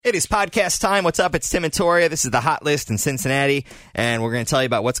It is podcast time. What's up? It's Tim and Toria. This is the Hot List in Cincinnati, and we're going to tell you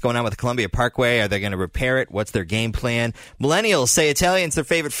about what's going on with the Columbia Parkway. Are they going to repair it? What's their game plan? Millennials say Italian's their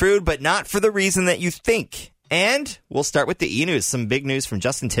favorite food, but not for the reason that you think. And we'll start with the E-News. Some big news from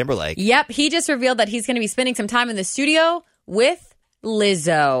Justin Timberlake. Yep, he just revealed that he's going to be spending some time in the studio with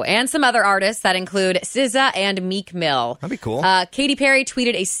Lizzo and some other artists that include SZA and Meek Mill. That'd be cool. Katy Perry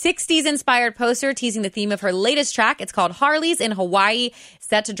tweeted a 60s-inspired poster teasing the theme of her latest track. It's called Harley's in Hawaii,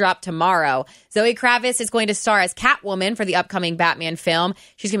 set to drop tomorrow. Zoe Kravitz is going to star as Catwoman for the upcoming Batman film.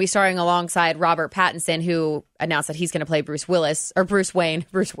 She's going to be starring alongside Robert Pattinson, who announced that he's going to play Bruce Willis. Is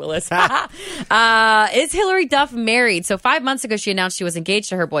Hilary Duff married? So 5 months ago, she announced she was engaged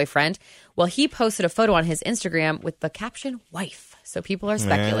to her boyfriend. Well, he posted a photo on his Instagram with the caption, wife. So people are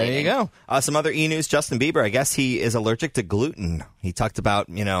speculating. There you go. Some other E-News, Justin Bieber, I guess he is allergic to gluten. He talked about,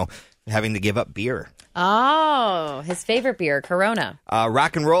 having to give up beer. Oh, his favorite beer, Corona.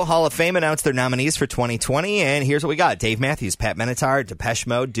 Rock and Roll Hall of Fame announced their nominees for 2020, and here's what we got. Dave Matthews, Pat Benatar, Depeche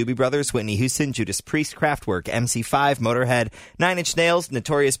Mode, Doobie Brothers, Whitney Houston, Judas Priest, Kraftwerk, MC5, Motorhead, Nine Inch Nails,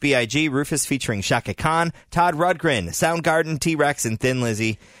 Notorious B.I.G., Rufus featuring Shaka Khan, Todd Rundgren, Soundgarden, T-Rex, and Thin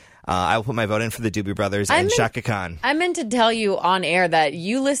Lizzy. I will put my vote in for the Doobie Brothers and Shaka Khan. I meant to tell you on air that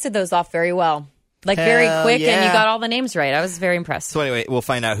you listed those off very well. Very quick, yeah. And you got all the names right. I was very impressed. So anyway, we'll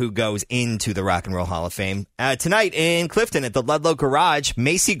find out who goes into the Rock and Roll Hall of Fame. Tonight in Clifton at the Ludlow Garage,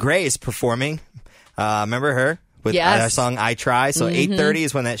 Macy Gray is performing. Remember her? With our song I Try. So 8:30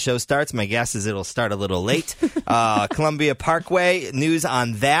 is when that show starts. My guess is it'll start a little late. Columbia Parkway, news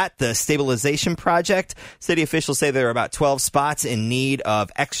on that. The stabilization project. City officials say there are about 12 spots in need of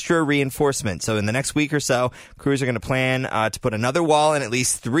extra reinforcement. So in the next week or so, crews are going to plan to put another wall in at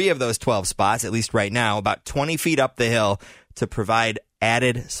least 3 of those 12 spots, at least right now, about 20 feet up the hill to provide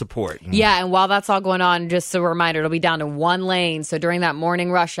added support. Yeah, and while that's all going on, just a reminder, it'll be down to 1 lane. So during that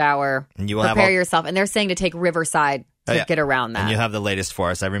morning rush hour, prepare yourself. And they're saying to take Riverside to get around that. And you'll have the latest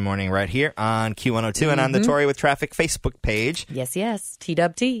for us every morning right here on Q102 and on the Tory with Traffic Facebook page. Yes.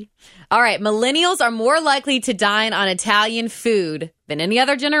 TWT. All right, millennials are more likely to dine on Italian food than any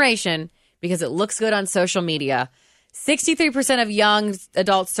other generation because it looks good on social media. 63% of young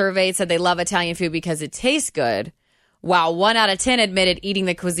adults surveyed said they love Italian food because it tastes good, while 1 out of 10 admitted eating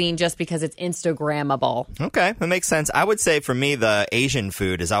the cuisine just because it's Instagrammable. Okay, that makes sense. I would say for me, the Asian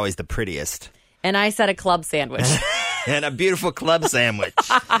food is always the prettiest. And I said a club sandwich. And a beautiful club sandwich.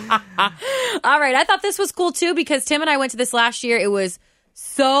 All right, I thought this was cool too because Tim and I went to this last year. It was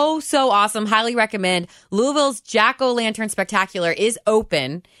so awesome. Highly recommend. Louisville's Jack-O-Lantern Spectacular is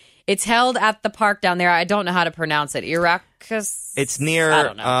open. It's held at the park down there. I don't know how to pronounce it. Iraqus? It's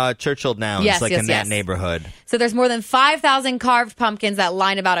near Churchill Downs, in that neighborhood. So there's more than 5,000 carved pumpkins that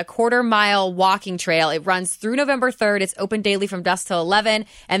line about a quarter-mile walking trail. It runs through November 3rd. It's open daily from dusk till 11,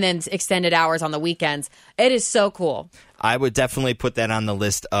 and then extended hours on the weekends. It is so cool. I would definitely put that on the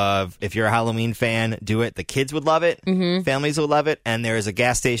list of, if you're a Halloween fan, do it. The kids would love it. Mm-hmm. Families would love it. And there is a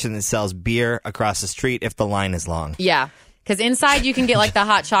gas station that sells beer across the street if the line is long. Yeah. Because inside you can get like the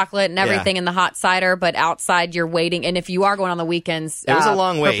hot chocolate and everything and the hot cider, but outside you're waiting. And if you are going on the weekends, it was a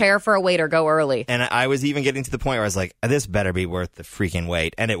long wait. Prepare for a wait or go early. And I was even getting to the point where I was like, this better be worth the freaking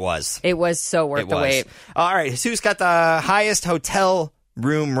wait. And it was. It was so worth the wait. All right. Who's got the highest hotel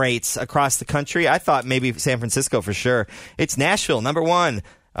room rates across the country? I thought maybe San Francisco for sure. It's Nashville, number 1.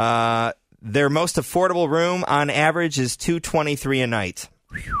 Their most affordable room on average is $223 a night.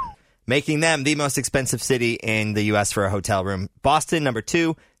 Whew. Making them the most expensive city in the U.S. for a hotel room. Boston, number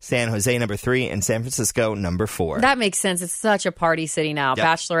 2. San Jose, number 3. And San Francisco, number 4. That makes sense. It's such a party city now. Yep.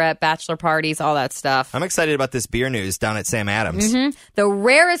 Bachelorette, bachelor parties, all that stuff. I'm excited about this beer news down at Sam Adams. Mm-hmm. The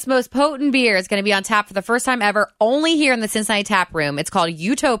rarest, most potent beer is going to be on tap for the first time ever, only here in the Cincinnati Tap Room. It's called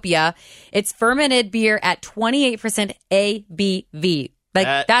Utopia. It's fermented beer at 28% ABV.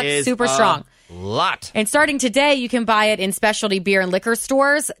 That's super strong. Lot. And starting today, you can buy it in specialty beer and liquor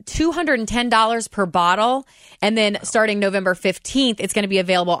stores, $210 per bottle. And then starting November 15th, it's going to be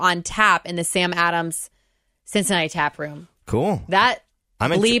available on tap in the Sam Adams Cincinnati Tap Room. Cool. That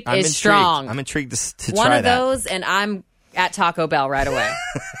leap is strong. I'm intrigued to try that. One of those, and I'm at Taco Bell right away.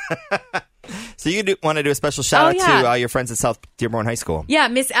 So you want to do a special shout out to your friends at South Dearborn High School. Yeah,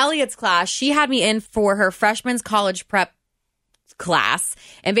 Miss Elliott's class. She had me in for her freshman's college prep class.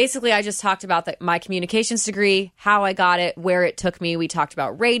 And basically, I just talked about my communications degree, how I got it, where it took me. We talked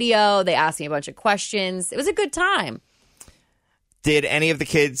about radio. They asked me a bunch of questions. It was a good time. did any of the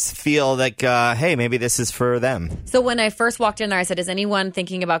kids feel like, hey, maybe this is for them? So when I first walked in there, I said, is anyone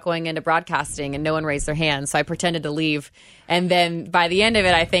thinking about going into broadcasting? And no one raised their hand. So I pretended to leave. And then by the end of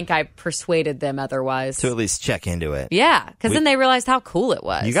it, I think I persuaded them otherwise. To at least check into it. Yeah, because then they realized how cool it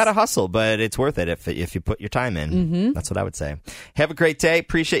was. You got to hustle, but it's worth it if you put your time in. Mm-hmm. That's what I would say. Have a great day.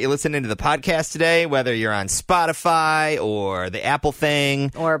 Appreciate you listening to the podcast today, whether you're on Spotify or the Apple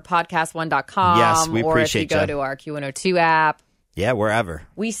thing. Or podcast1.com. Yes, we appreciate you. Or if you go to our Q102 app. Yeah, wherever.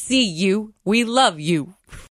 We see you. We love you.